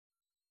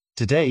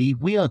Today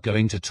we are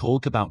going to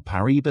talk about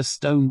Paraiba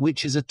stone,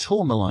 which is a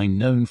tourmaline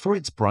known for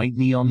its bright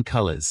neon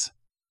colors.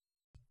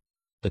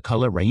 The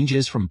color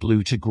ranges from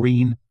blue to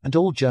green, and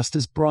all just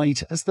as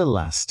bright as the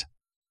last.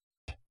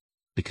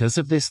 Because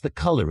of this, the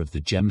color of the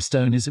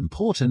gemstone is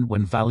important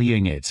when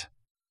valuing it.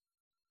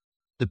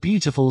 The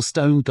beautiful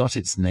stone got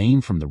its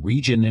name from the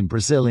region in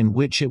Brazil in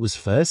which it was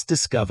first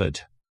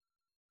discovered.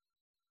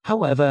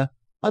 However,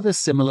 other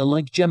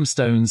similar-like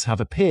gemstones have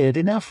appeared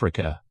in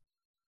Africa.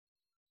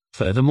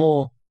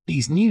 Furthermore,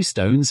 these new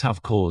stones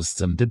have caused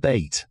some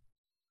debate.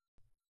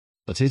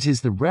 But it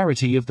is the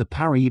rarity of the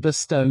Paraiba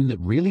stone that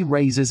really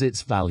raises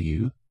its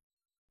value.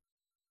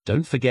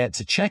 Don't forget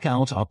to check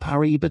out our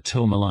Paraiba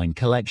Tourmaline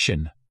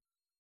collection.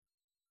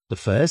 The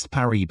first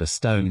Paraiba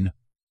stone,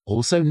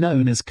 also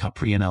known as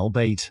Cuprian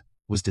albate,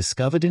 was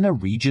discovered in a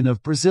region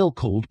of Brazil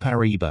called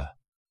Paraiba.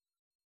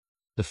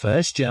 The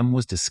first gem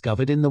was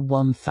discovered in the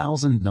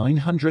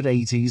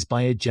 1980s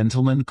by a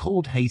gentleman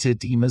called Hater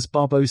Dimas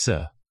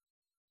Barbosa.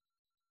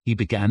 He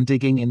began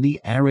digging in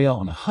the area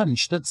on a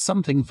hunch that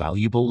something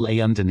valuable lay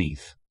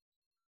underneath.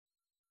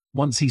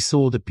 Once he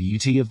saw the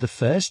beauty of the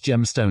first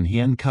gemstone he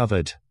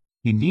uncovered,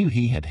 he knew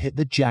he had hit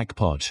the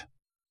jackpot.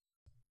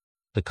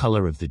 The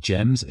color of the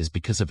gems is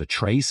because of a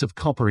trace of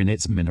copper in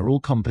its mineral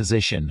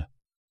composition.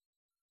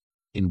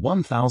 In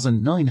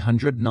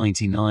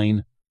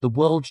 1999, the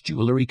World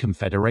Jewelry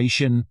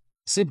Confederation,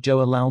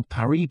 SIBJO, allowed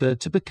Paraiba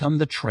to become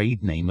the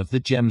trade name of the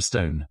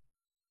gemstone.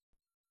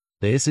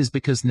 This is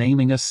because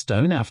naming a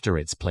stone after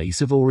its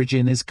place of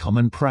origin is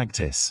common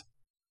practice.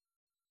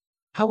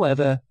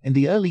 However, in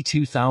the early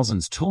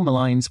 2000s,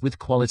 tourmalines with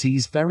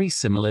qualities very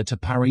similar to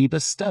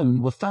Paraiba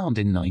stone were found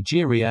in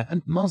Nigeria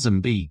and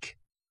Mozambique.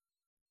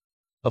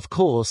 Of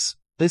course,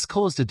 this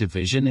caused a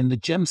division in the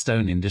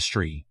gemstone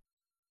industry.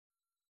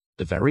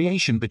 The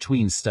variation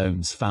between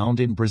stones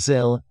found in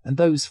Brazil and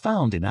those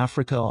found in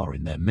Africa are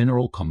in their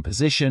mineral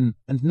composition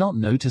and not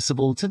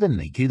noticeable to the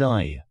naked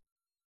eye.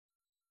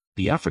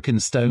 The African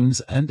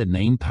stones earned the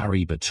name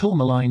Paraiba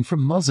tourmaline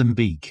from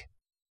Mozambique.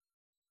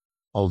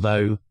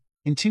 Although,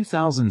 in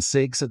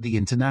 2006 at the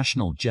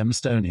International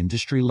Gemstone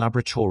Industry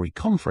Laboratory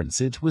Conference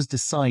it was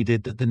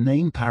decided that the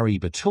name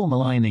Paraiba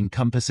tourmaline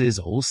encompasses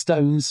all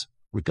stones,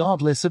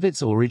 regardless of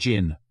its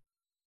origin.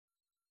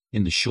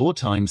 In the short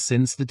time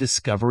since the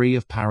discovery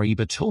of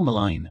Paraiba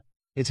tourmaline,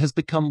 it has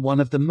become one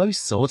of the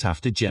most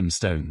sought-after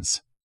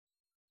gemstones.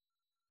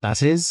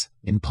 That is,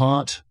 in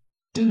part,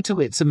 due to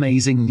its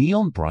amazing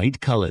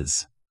neon-bright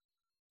colors.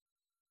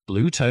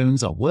 Blue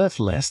tones are worth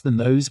less than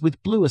those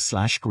with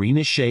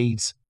bluer/greenish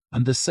shades,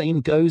 and the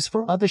same goes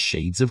for other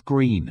shades of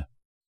green.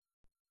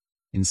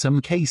 In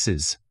some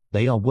cases,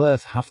 they are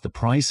worth half the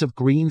price of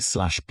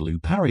green/blue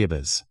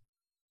Paraibas.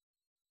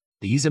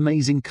 These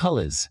amazing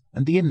colors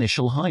and the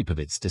initial hype of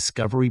its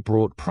discovery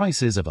brought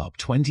prices of up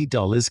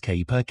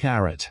 $20 per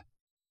carat.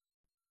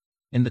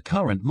 In the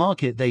current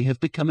market they have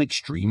become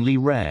extremely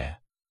rare.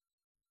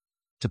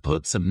 To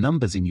put some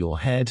numbers in your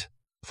head,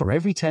 for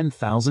every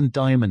 10,000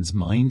 diamonds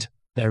mined,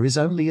 there is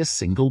only a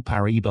single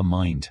Paraiba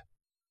mined.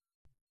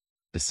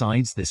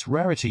 Besides this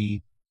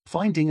rarity,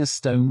 finding a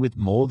stone with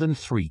more than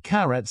 3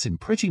 carats is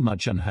pretty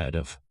much unheard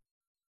of.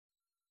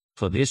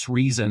 For this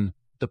reason,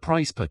 the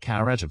price per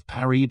carat of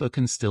Paraiba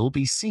can still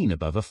be seen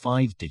above a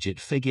 5-digit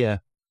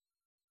figure.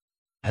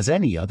 As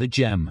any other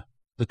gem,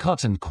 the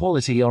cut and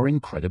quality are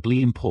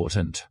incredibly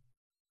important.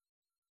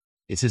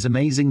 It is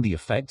amazing the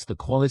effect the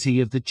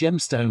quality of the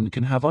gemstone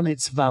can have on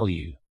its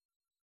value.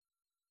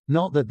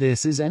 Not that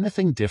this is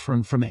anything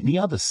different from any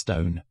other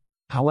stone,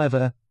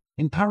 however,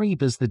 in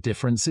Paraibas the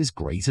difference is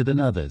greater than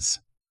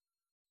others.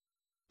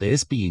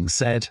 This being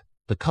said,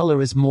 the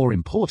color is more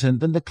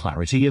important than the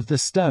clarity of the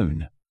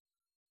stone.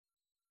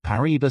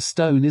 Paraiba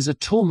stone is a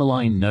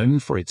tourmaline known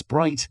for its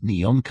bright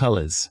neon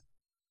colors.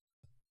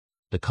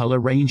 The color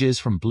ranges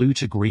from blue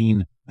to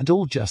green, and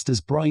all just as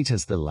bright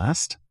as the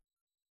last.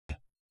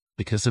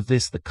 Because of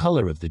this, the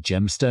color of the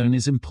gemstone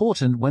is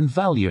important when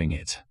valuing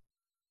it.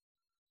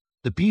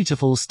 The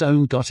beautiful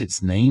stone got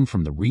its name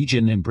from the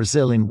region in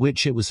Brazil in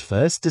which it was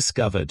first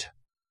discovered.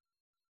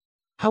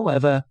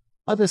 However,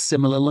 other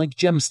similar-like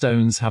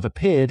gemstones have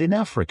appeared in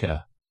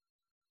Africa.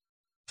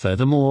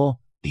 Furthermore,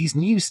 these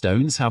new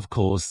stones have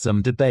caused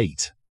some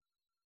debate.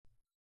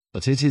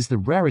 But it is the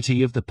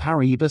rarity of the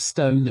Paraiba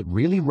stone that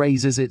really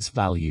raises its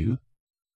value.